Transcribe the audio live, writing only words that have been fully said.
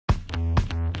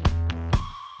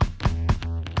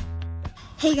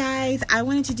Hey guys, I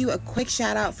wanted to do a quick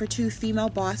shout out for two female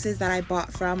bosses that I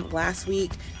bought from last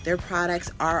week. Their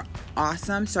products are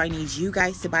awesome, so I need you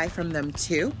guys to buy from them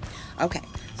too. Okay,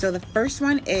 so the first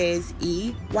one is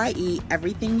E.Y.E,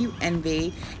 Everything You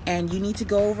Envy, and you need to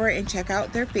go over and check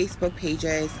out their Facebook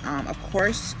pages. Of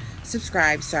course,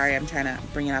 subscribe. Sorry, I'm trying to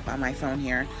bring it up on my phone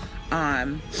here.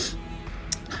 And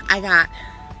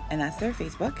that's their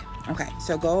Facebook. Okay,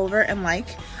 so go over and I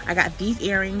got these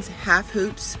earrings, half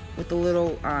hoops with the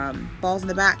little balls in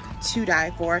the back to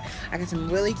die for. I got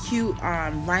some really cute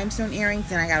rhinestone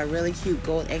earrings, and I got a really cute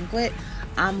gold anklet.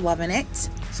 I'm loving it.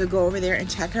 So go over there and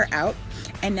check her out.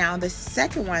 And now the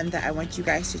second one that I want you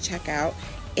guys to check out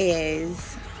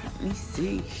is, let me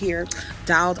see here,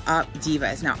 Dolled Up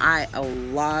Divas. Now I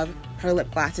love her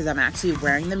lip glosses. I'm actually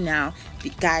wearing them now.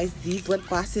 Guys, these lip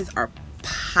glosses are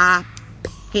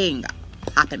popping.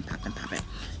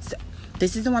 So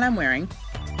this is the one I'm wearing.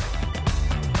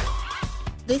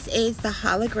 This is the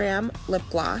hologram lip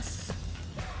gloss.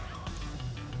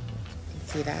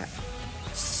 See that?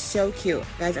 So cute.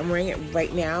 Guys, I'm wearing it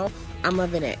right now. I'm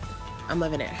loving it.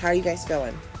 How are you guys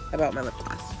feeling about my lip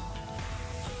gloss?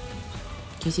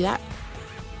 Can you see that?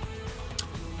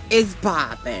 It's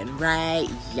popping, right?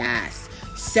 Yes.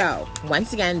 So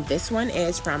once again, this one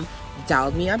is from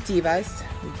Dolled Me Up Divas.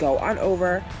 Go on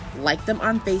over, like them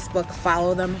on Facebook,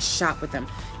 follow them, shop with them.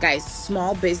 Guys,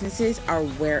 small businesses are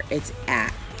where it's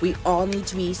at. We all need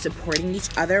to be supporting each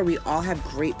other. We all have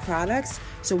great products,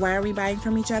 so why are we buying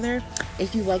from each other?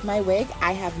 If you like my wig,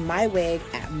 I have my wig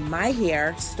at my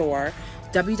hair store,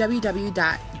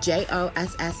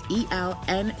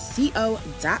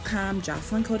 www.josselnco.com,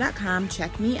 josselinco.com.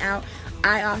 Check me out.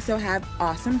 I also have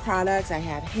awesome products. I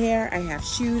have hair, I have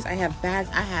shoes, I have bags,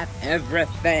 I have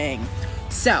everything.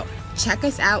 So check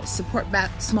us out, support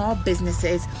small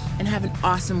businesses, and have an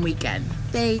awesome weekend.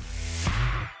 Thanks.